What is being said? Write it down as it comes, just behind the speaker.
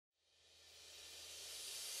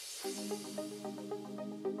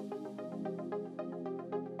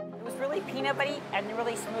It was really peanut butty and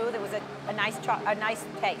really smooth. It was a nice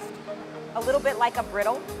taste. A little bit like a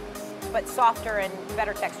brittle, but softer and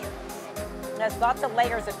better texture. And there's lots of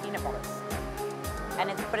layers of peanut butter.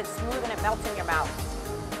 But it's smooth and it melts in your mouth.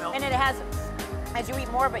 And it has, as you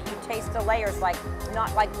eat more of it, you taste the layers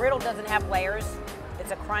not like brittle doesn't have layers.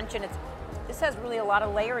 It's a crunch and this has really a lot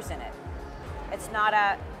of layers in it. It's not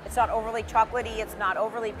overly chocolatey, it's not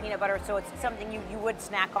overly peanut butter, so it's something you would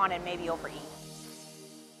snack on and maybe overeat.